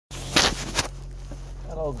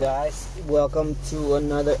Hello guys, welcome to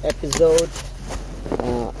another episode,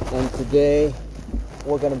 and today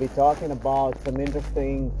we're going to be talking about some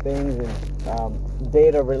interesting things and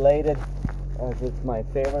data related, as it's my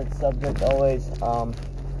favorite subject always.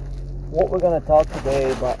 What we're going to talk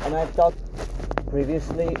today about, and I've talked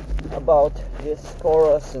previously about this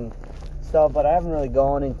chorus and stuff, but I haven't really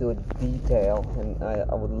gone into detail, and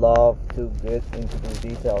I would love to get into the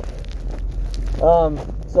details.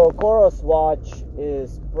 So Coros watch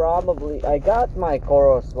is probably, I got my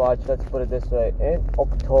Coros watch, let's put it this way, in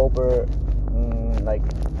October,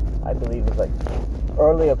 I believe it's like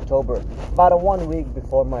early October, about 1 week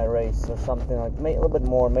before my race or something, like a little bit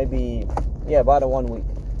more, maybe, about 1 week,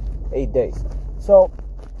 8 days. So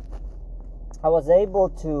I was able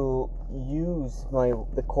to use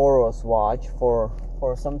the Coros watch for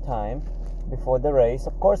some time before the race.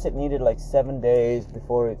 Of course, it needed like 7 days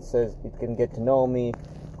before it says it can get to know me,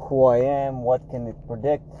 who I am, what can it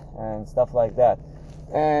predict, and stuff like that.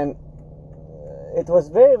 And it was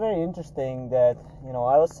very, very interesting that,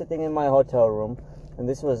 I was sitting in my hotel room, and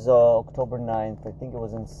this was October 9th. I think it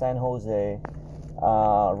was in San Jose,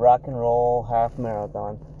 rock and roll half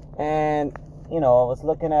marathon. And, I was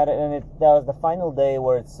looking at it, and that was the final day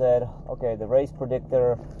where it said, okay, the race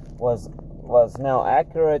predictor was now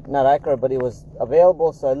not accurate, but it was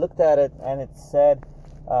available. So I looked at it, and it said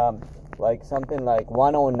like something like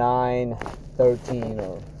 109.13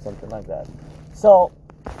 or something like that. So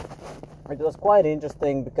it was quite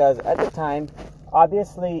interesting because at the time,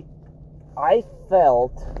 obviously, I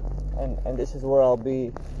felt, and this is where I'll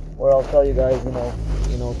tell you guys,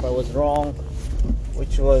 if I was wrong,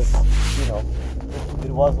 which was,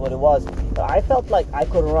 it was what it was. But I felt like I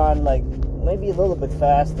could run like maybe a little bit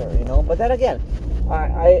faster, But then again,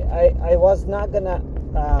 I was not gonna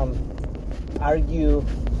argue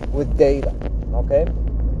with data, okay?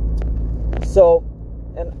 So,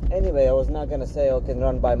 and anyway, I was not gonna say I can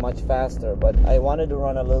run by much faster, but I wanted to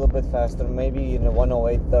run a little bit faster, maybe in the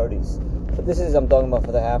 108.30s. But I'm talking about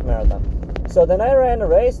for the half marathon. So then I ran a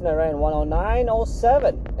race, and I ran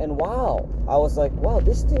 109.07, and wow, I was like, wow,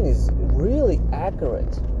 this thing is really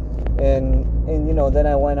accurate. And then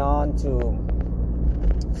I went on to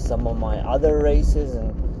some of my other races,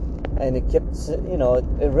 and it kept,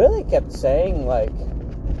 it really kept saying like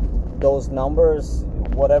those numbers,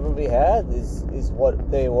 whatever we had is what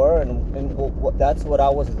they were, and that's what I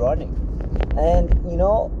was running. And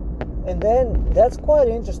and then that's quite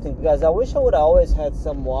interesting, because I wish I would have always had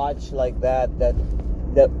some watch like that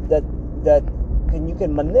you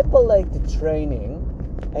can manipulate the training,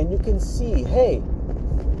 and you can see, hey,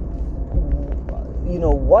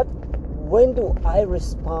 when do I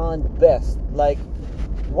respond best? Like,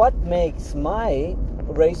 what makes my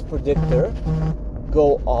race predictor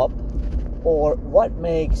go up, or what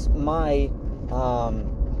makes my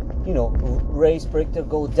race predictor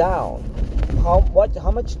go down?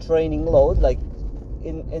 How much training load, like,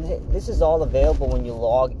 and this is all available when you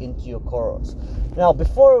log into your Coros. Now,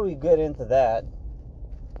 before we get into that,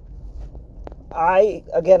 I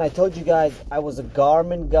told you guys I was a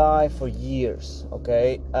Garmin guy for years,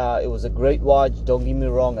 okay? It was a great watch, don't get me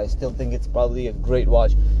wrong, I still think it's probably a great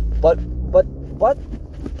watch. But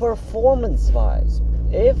performance-wise,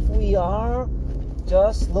 if we are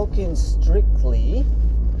just looking strictly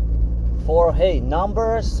for, hey,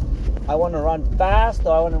 numbers, I want to run fast,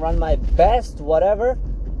 or I want to run my best, whatever,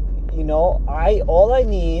 all I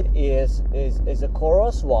need is a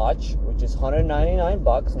Coros watch, which is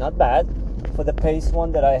 $199, not bad. For the pace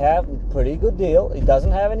one that I have, pretty good deal. It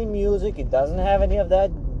doesn't have any music, it doesn't have any of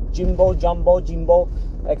that jumbo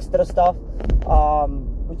extra stuff,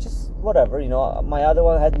 which is whatever, my other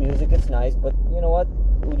one had music, it's nice, but you know what,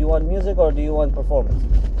 do you want music or do you want performance?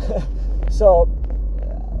 So,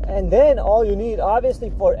 and then all you need, obviously,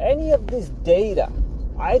 for any of this data,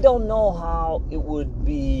 I don't know how a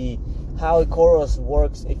Coros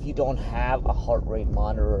works if you don't have a heart rate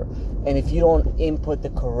monitor, and if you don't input the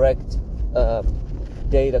correct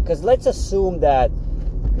data. Because let's assume that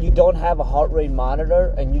you don't have a heart rate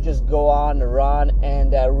monitor, and you just go on a run,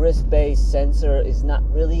 and that wrist-based sensor is not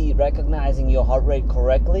really recognizing your heart rate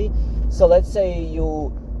correctly. So let's say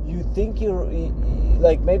you think you're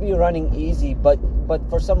like, maybe you're running easy, but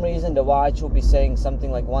for some reason the watch will be saying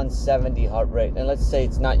something like 170 heart rate, and let's say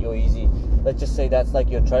it's not your easy, let's just say that's like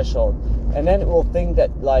your threshold, and then it will think that,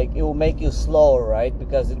 like, it will make you slower, right?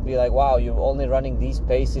 Because it'll be like, wow, you're only running these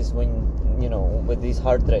paces when with these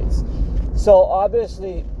heart rates. So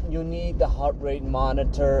obviously you need the heart rate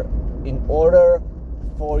monitor in order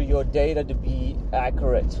for your data to be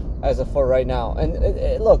accurate as of for right now. And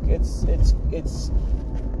look, it's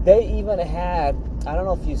they even had, I don't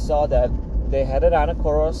know if you saw that, they had it on a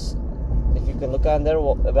course. If you can look on their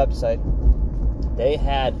website, they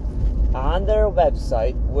had on their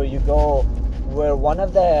website where one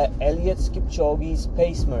of the Eliud Kipchoge's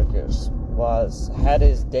pacemakers had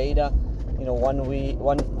his data,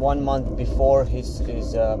 1 month before his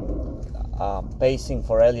pacing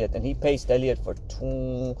for Eliud, and he paced Eliud for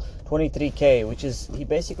 23K, which is he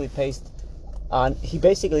basically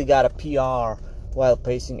got a PR while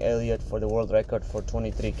pacing Eliud for the world record for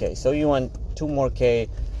 23K. So you went 2 more K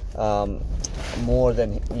more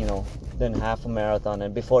than half a marathon,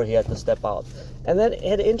 and before he had to step out. And then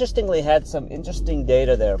it interestingly had some interesting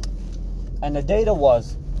data there, and the data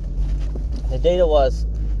was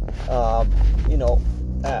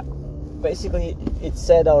basically it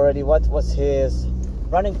said already what was his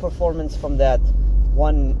running performance from that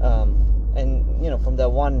one from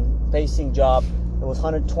that one pacing job. It was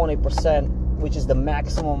 120%, which is the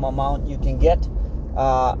maximum amount you can get.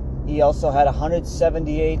 He also had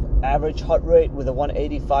 178 average heart rate with a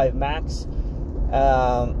 185 max,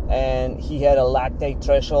 and he had a lactate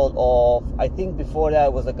threshold of, I think before that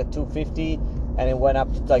it was like a 250, and it went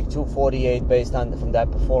up to like 248 based on from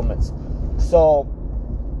that performance. So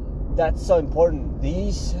that's so important.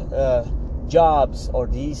 These jobs or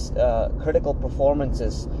these critical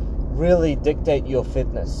performances really dictate your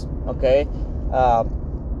fitness. Okay,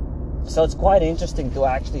 so it's quite interesting to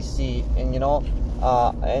actually see, and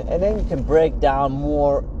and then you can break down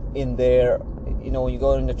more in there. When you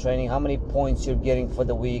go into training, how many points you're getting for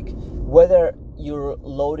the week, whether you're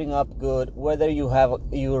loading up good, whether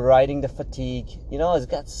you're riding the fatigue. It's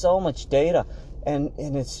got so much data, and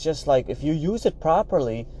it's just like, if you use it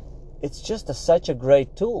properly, it's just such a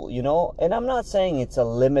great tool. And I'm not saying it's a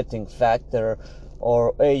limiting factor,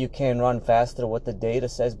 or hey, you can run faster, what the data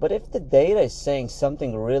says. But if the data is saying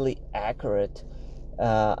something really accurate,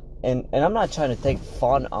 and I'm not trying to take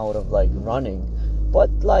fun out of like running, but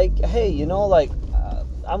like, hey,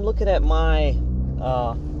 I'm looking at my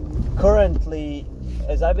currently,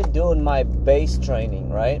 as I've been doing my base training,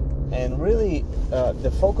 right? And really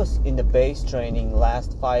the focus in the base training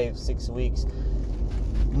last 5-6 weeks,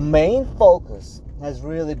 main focus has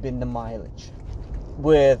really been the mileage,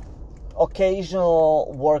 with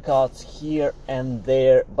occasional workouts here and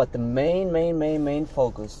there, but the main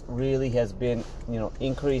focus really has been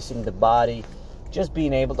increasing the body, just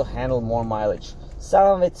being able to handle more mileage. Some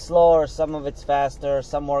of it's slower, some of it's faster,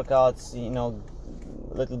 some workouts a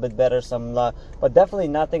little bit better, some but definitely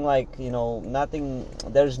nothing like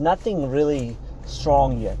there's nothing really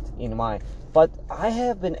strong yet in mine. But I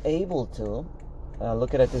have been able to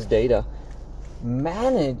looking at this data,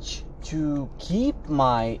 manage to keep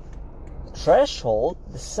my threshold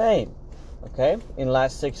the same, okay, in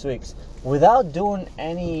last 6 weeks, without doing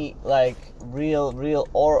any like real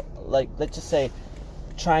or like, let's just say,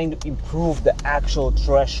 trying to improve the actual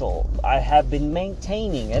threshold. I have been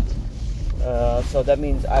maintaining it, so that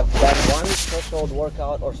means I've done one threshold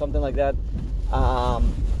workout or something like that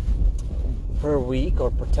per week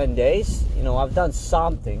or per 10 days. I've done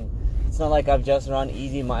something. It's not like I've just run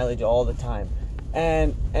easy mileage all the time,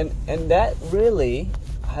 and that really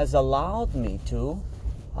has allowed me to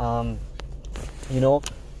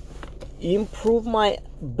improve my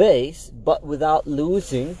base, but without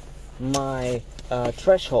losing my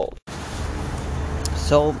threshold.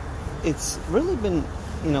 So it's really been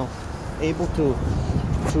able to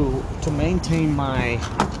maintain my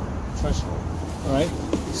threshold. All right,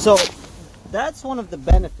 so that's one of the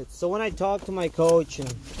benefits. So when I talk to my coach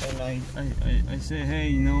and I say,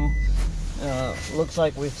 hey, looks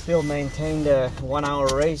like we've still maintained a 1 hour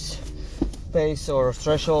race pace or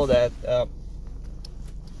threshold at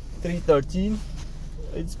 3:13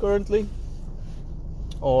 it's currently,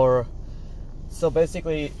 or so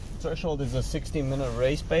basically threshold is a 60-minute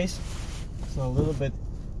race pace. So a little bit,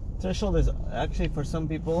 threshold is actually, for some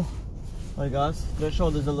people like us,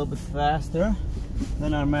 threshold is a little bit faster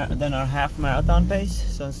than our half marathon pace.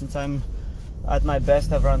 So since I'm at my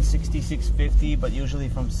best, I've run 66:50, but usually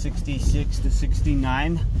from 66 to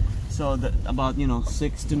 69, so about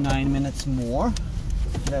 6 to 9 minutes more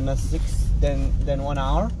than than 1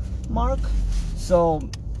 hour mark. So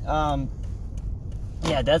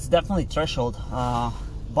yeah, that's definitely threshold.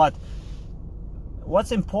 But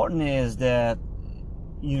what's important is that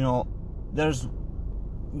there's,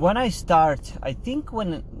 when I start, I think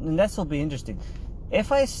and this will be interesting,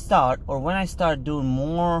 if I start, or when I start doing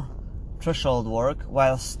more threshold work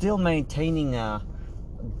while still maintaining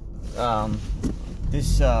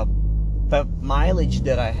this mileage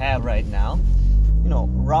that I have right now,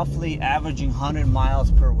 roughly averaging 100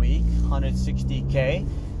 miles per week, 160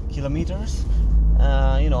 kilometers,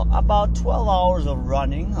 about 12 hours of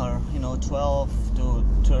running, or 12 to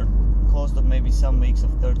close to maybe some weeks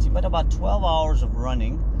of 13, but about 12 hours of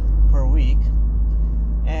running per week.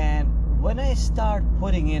 And when I start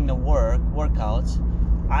putting in the workouts,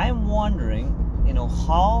 I'm wondering,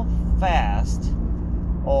 how fast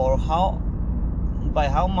or by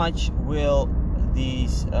how much will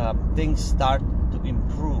these things start to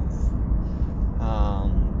improve.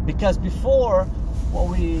 Because before,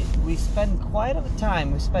 we spent quite a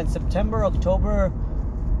time. We spent September, October,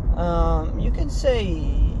 you can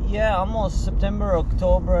say, almost September,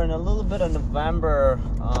 October, and a little bit of November,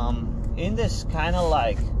 in this kind of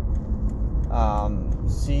like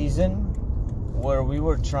season where we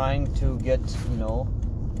were trying to get,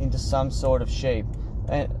 into some sort of shape.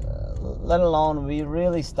 And let alone, we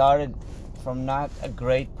really started from not a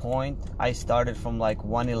great point. I started from like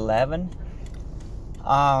 111,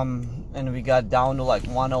 and we got down to like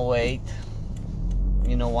 108.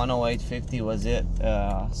 108.50 was it.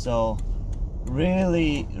 So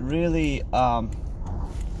really,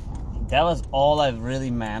 that was all I've really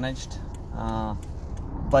managed.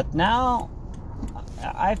 But now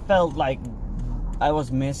I felt like I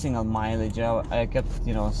was missing a mileage. I kept,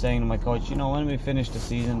 saying to my coach, when we finish the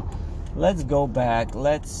season, let's go back.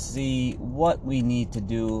 Let's see what we need to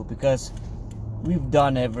do, because we've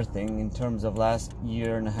done everything in terms of last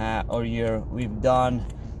year and a half or year. We've done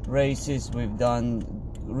races. We've done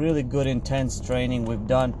really good intense training.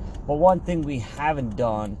 But one thing we haven't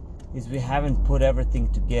done is we haven't put everything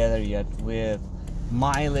together yet with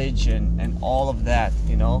mileage and all of that,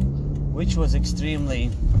 which was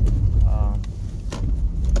extremely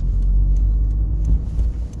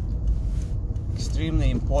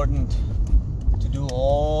important to do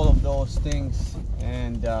all of those things.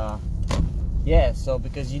 And so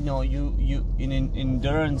because you in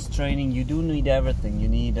endurance training, you do need everything. You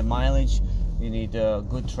need the mileage, you need a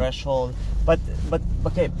good threshold, but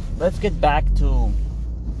okay, let's get back to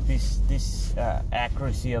this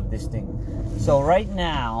accuracy of this thing. So right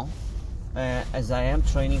now, as I am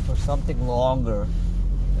training for something longer,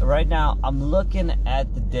 right now I'm looking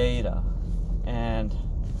at the data, and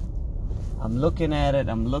I'm looking at it,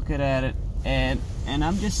 and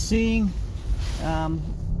I'm just seeing, I'm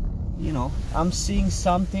seeing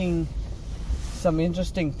some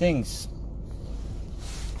interesting things.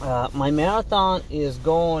 My marathon is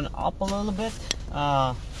going up a little bit.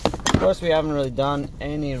 Of course, we haven't really done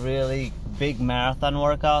any really big marathon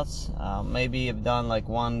workouts. Maybe I've done like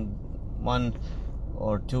one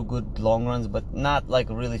or two good long runs, but not like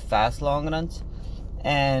really fast long runs.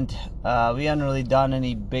 And we haven't really done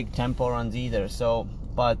any big tempo runs either. So,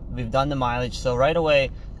 but we've done the mileage. So right away,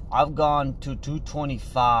 I've gone to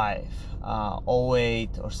 225,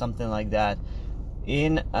 08 or something like that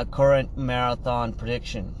in a current marathon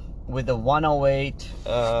prediction with a 108.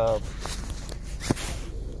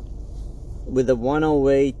 With a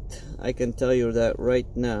 108, I can tell you that right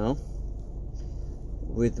now.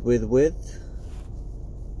 With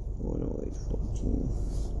 108.14.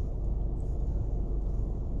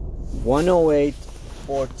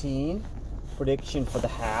 108.14 prediction for the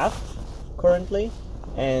half currently,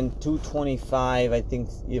 and 225. I think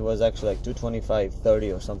it was actually like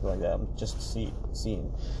 225.30 or something like that. I'm just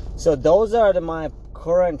seeing. So those are my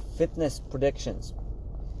current fitness predictions.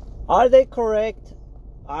 Are they correct?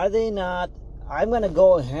 Are they not? I'm gonna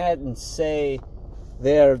go ahead and say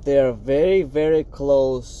they're very, very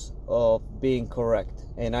close of being correct,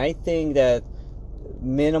 and I think that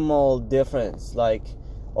minimal difference. Like,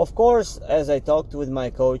 of course, as I talked with my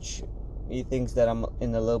coach, he thinks that I'm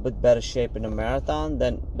in a little bit better shape in a marathon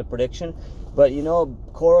than the prediction. But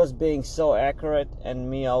Coros being so accurate and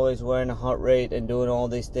me always wearing a heart rate and doing all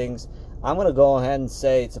these things, I'm gonna go ahead and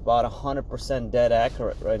say it's about 100% dead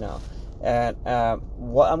accurate right now. And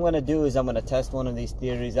what I'm gonna do is I'm gonna test one of these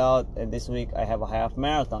theories out, and this week I have a half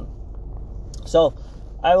marathon. So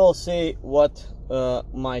I will see what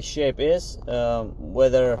my shape is,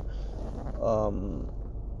 whether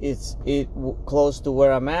it's close to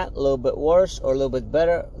where I'm at, a little bit worse or a little bit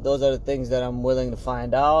better. Those are the things that I'm willing to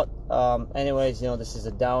find out. Anyways, this is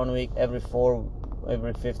a down week. Every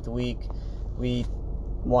fifth week we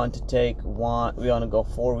want to go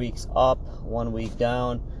 4 weeks up, 1 week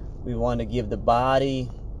down. We want to give the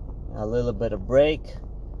body a little bit of break,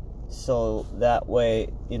 so that way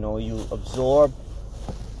you absorb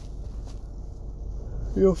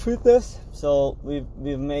your fitness. So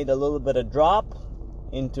we've made a little bit of drop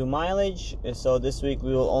into mileage. So this week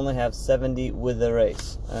we will only have 70 with the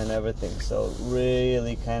race and everything. So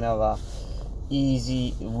really kind of a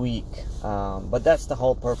easy week. But that's the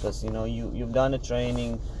whole purpose. You've done the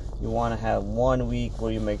training, You want to have 1 week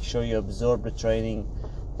where you make sure you absorb the training,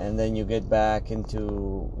 and then you get back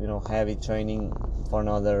into heavy training for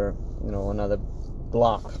another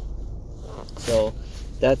block. So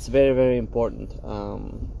that's very, very important.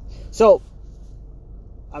 So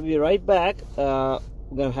I'll be right back. We're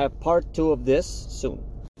gonna have part 2 of this soon.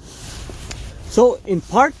 So in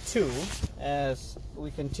part 2, as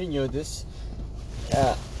we continue this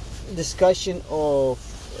discussion of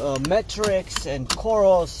metrics and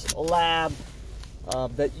Coros Lab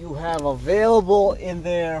that you have available in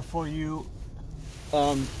there for you,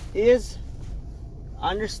 is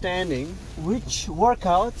understanding which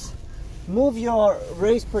workouts move your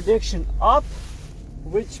race prediction up,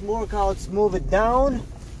 which workouts move it down,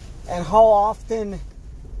 and how often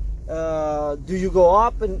do you go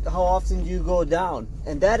up and how often do you go down.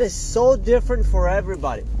 And that is so different for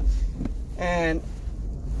everybody, and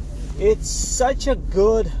it's such a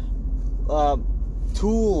good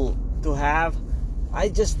tool to have.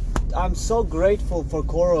 I'm so grateful for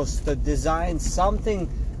Coros to design something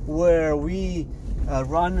where we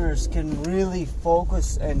runners can really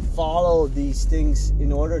focus and follow these things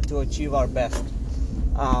in order to achieve our best.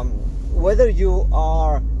 Whether you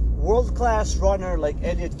are world-class runner like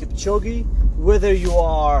Eliud Kipchoge, whether you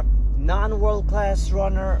are non-world-class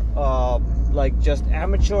runner like just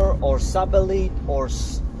amateur or sub-elite or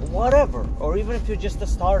whatever, or even if you're just a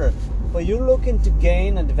starter, but you're looking to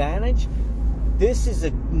gain advantage, this is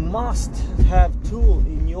a must-have tool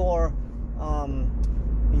in your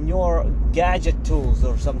gadget tools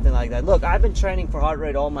or something like that. Look, I've been training for heart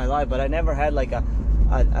rate all my life, but I never had like a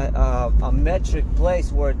metric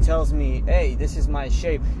place where it tells me, hey, this is my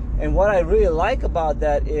shape. And what I really like about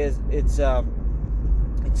that is it's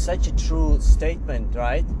such a true statement,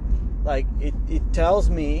 right? Like it tells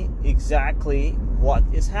me exactly what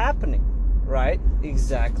is happening, right?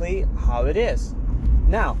 Exactly how it is.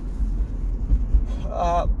 Now,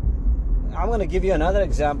 I'm going to give you another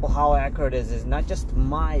example how accurate it is not just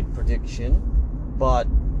my prediction, but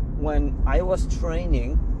when I was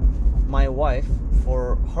training my wife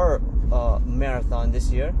for her marathon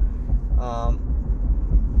this year,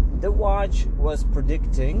 the watch was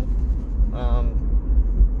predicting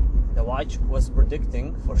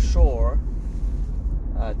for sure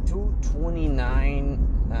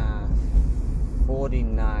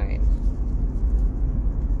 2:29:49,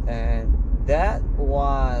 and that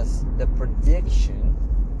was the prediction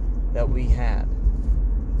that we had.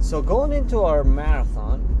 So going into our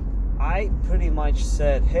marathon, I pretty much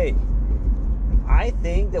said, hey, I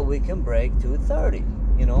think that we can break 2:30.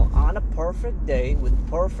 On a perfect day with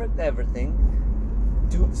perfect everything,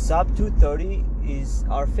 sub 2:30 is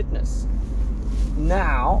our fitness.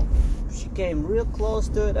 Now, she came real close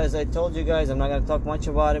to it. As I told you guys, I'm not going to talk much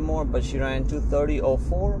about it more, but she ran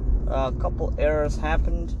 2:30:04. A couple errors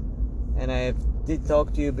happened, and I did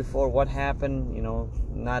talk to you before what happened.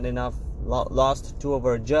 Not enough, lost 2 of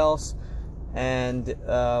her gels, and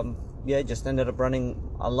just ended up running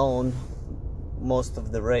alone most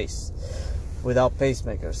of the race without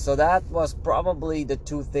pacemakers. So that was probably the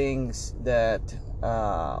 2 things that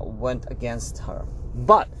went against her.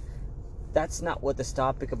 But that's not what this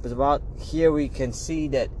topic is about. Here we can see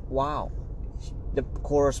that, wow, the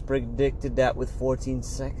Coros predicted that with 14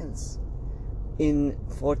 seconds. In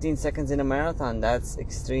 14 seconds in a marathon, that's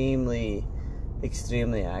extremely,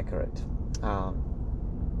 extremely accurate. Now,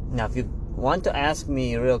 if you want to ask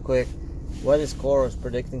me real quick, what is Coros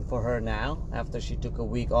predicting for her now after she took a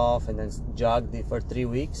week off and then jogged for 3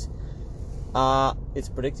 weeks? It's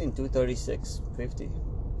predicting 2:36:50.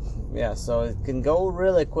 Yeah, so it can go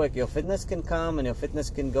really quick. Your fitness can come and your fitness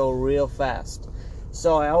can go real fast.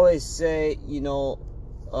 So I always say,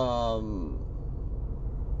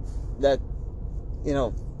 that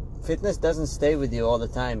fitness doesn't stay with you all the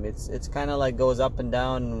time. It's kind of like goes up and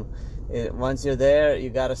down. Once you're there, you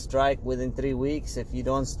got to strike within 3 weeks. If you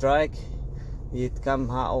don't strike, it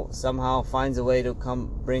somehow finds a way to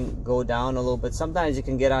go down a little bit. Sometimes you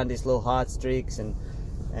can get on these little hot streaks and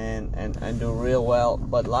do real well,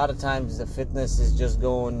 but a lot of times the fitness is just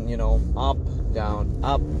going up, down,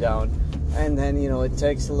 and then it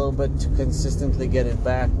takes a little bit to consistently get it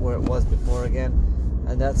back where it was before again,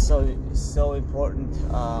 and that's so important.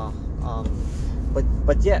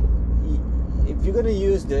 But yeah, if you're gonna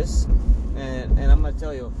use this, and I'm gonna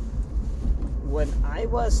tell you, when I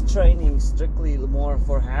was training strictly more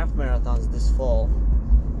for half marathons this fall,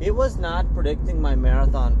 it was not predicting my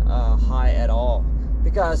marathon high at all,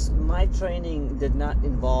 because my training did not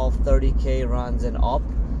involve 30K runs and up,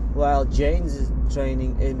 while Jane's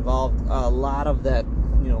training involved a lot of that,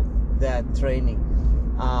 that training.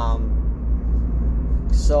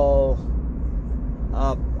 So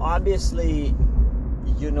obviously,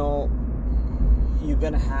 you know, you're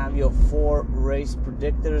gonna have your 4 race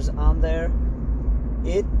predictors on there.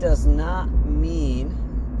 It does not mean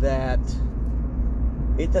that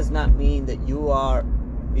you are,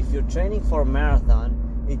 if you're training for a marathon,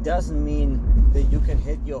 it doesn't mean that you can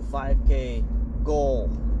hit your 5K goal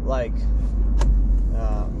like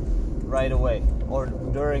right away or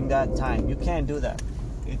during that time. You can't do that.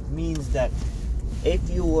 It means that if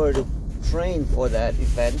you were to train for that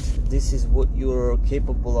event, this is what you're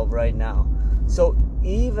capable of right now. So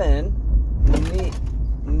even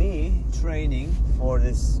me training for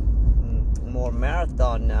this more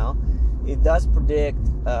marathon now, it does predict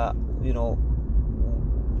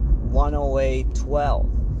 108.12,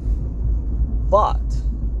 but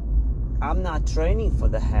I'm not training for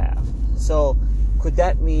the half. So could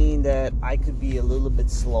that mean that I could be a little bit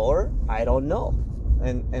slower? I don't know,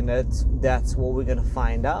 and that's what we're gonna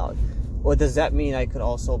find out. Or does that mean I could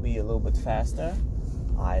also be a little bit faster?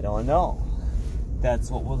 I don't know.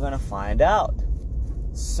 That's what we're gonna find out.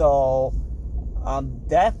 So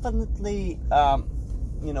definitely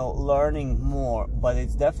learning more, but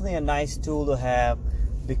it's definitely a nice tool to have,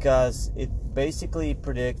 because it basically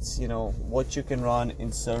predicts what you can run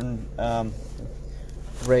in certain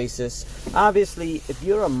races. Obviously, if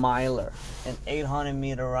you're a miler, an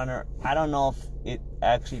 800-meter runner, I don't know if it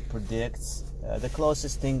actually predicts. The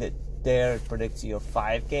closest thing that it predicts your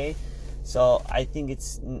 5K. So I think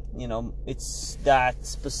it's it's that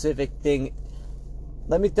specific thing.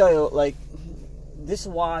 Let me tell you, like, this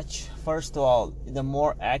watch, first of all, the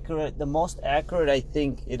most accurate I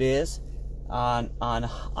think it is on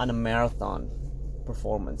a marathon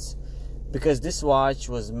performance, because this watch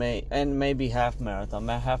was made, and maybe half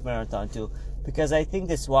marathon too, because I think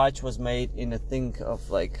this watch was made in a think of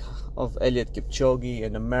Eliud Kipchoge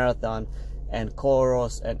and a marathon, and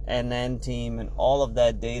Coros and NN team and all of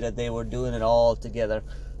that data. They were doing it all together.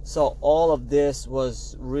 So all of this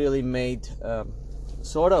was really made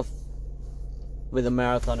sort of with a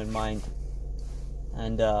marathon in mind.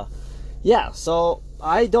 And so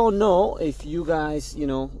I don't know if you guys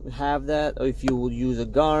have that, or if you will use a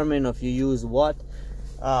Garmin, or if you use what.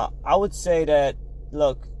 I would say that,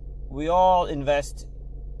 look, we all invest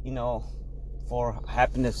for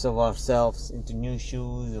happiness of ourselves into new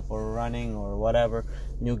shoes, or for running, or whatever,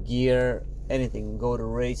 new gear, anything. Go to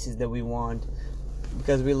races that we want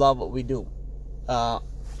because we love what we do.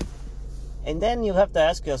 And then you have to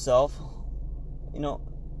ask yourself,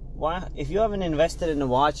 why, if you haven't invested in a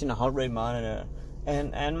watch and a heart rate monitor,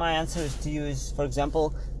 and my answer to you is, for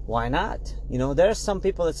example, why not? There's some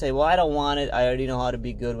people that say, well, I don't want it, I already know how to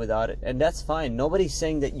be good without it, and that's fine. Nobody's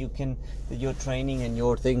saying that your training and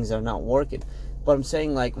your things are not working. But I'm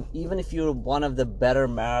saying, like, even if you're one of the better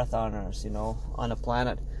marathoners, on the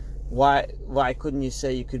planet, why couldn't you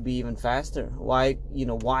say you could be even faster? Why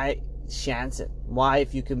chance it? Why,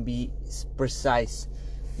 if you can be precise,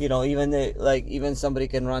 even somebody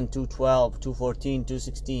can run 212, 214,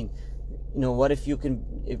 216. What if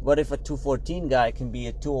a 214 guy can be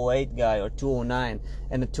a 208 guy, or 209,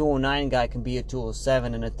 and a 209 guy can be a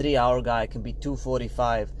 207, and a 3-hour guy can be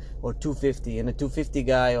 245 or 250, and a 250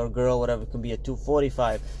 guy or girl, whatever, can be a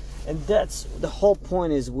 245. And that's the whole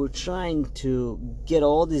point, is we're trying to get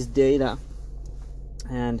all this data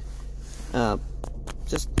and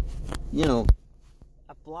just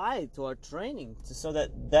apply it to our training, so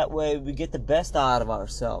that way we get the best out of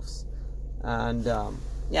ourselves. And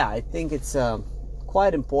I think it's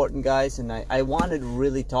quite important, guys, and I wanted to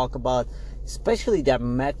really talk about, especially that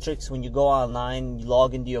metrics. When you go online, you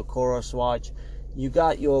log into your Coros watch, you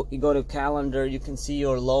go to calendar, you can see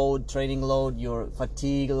your load, training load, your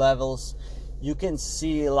fatigue levels. You can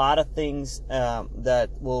see a lot of things that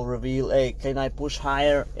will reveal, hey, can I push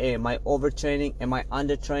higher? Hey, am I overtraining? Am I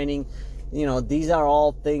undertraining? These are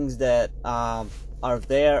all things that are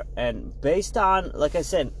there, and based on, like I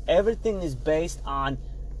said, everything is based on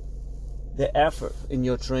the effort in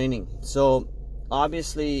your training. So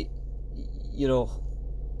obviously, your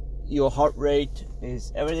heart rate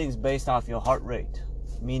everything's based off your heart rate,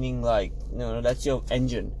 meaning, like, that's your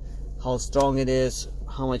engine, how strong it is,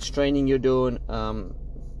 how much training you're doing,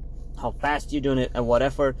 how fast you're doing it, and what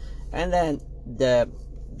effort. And then the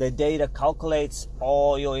data calculates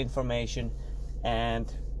all your information,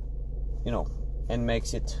 and and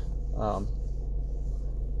makes it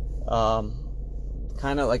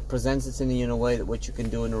kind of like presents it in a way that what you can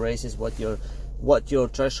do in the races, what your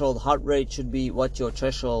threshold heart rate should be, what your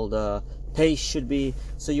threshold pace should be.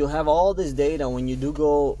 So you have all this data when you do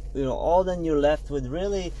go, all then you're left with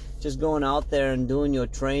really just going out there and doing your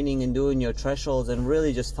training and doing your thresholds, and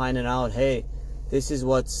really just finding out, hey, this is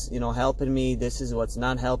what's, you know, helping me, this is what's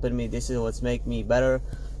not helping me, this is what's making me better.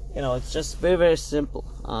 You know, it's just very, very simple.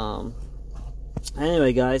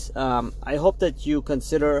 Anyway, guys, I hope that you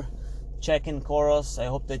consider checking Coros. I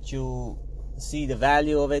hope that you see the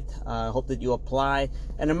value of it. I hope that you apply.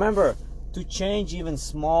 And remember, to change even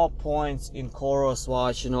small points in Coros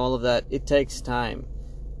Watch and all of that, it takes time.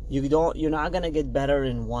 You're not gonna get better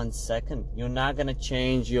in 1 second. You're not gonna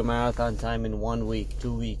change your marathon time in 1 week,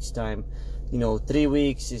 2 weeks time. You know, 3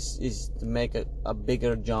 weeks is to make a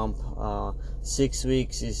bigger jump. 6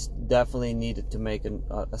 weeks is definitely needed to make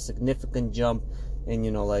a significant jump. And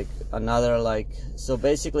you know, like another, like, so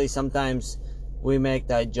basically sometimes we make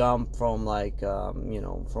that jump from like you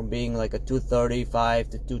know, from being like a 235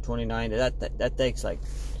 to 229. That takes like,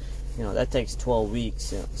 you know, that takes 12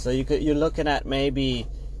 weeks. You know? So you're looking at maybe,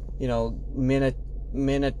 you know, minute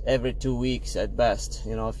every 2 weeks at best,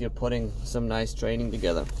 you know, if you're putting some nice training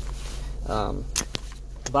together.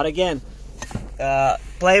 But again,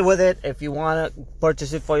 play with it. If you want to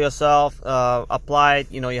purchase it for yourself, apply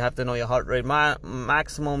it. You know, you have to know your heart rate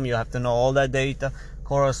maximum. You have to know all that data.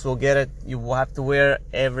 Coros will get it. You will have to wear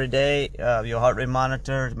every day your heart rate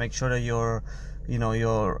monitor to make sure that your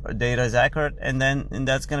data is accurate, and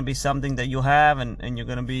that's going to be something that you have, and you're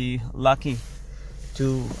going to be lucky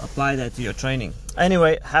to apply that to your training.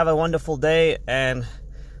 Anyway, have a wonderful day, and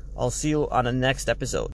I'll see you on the next episode.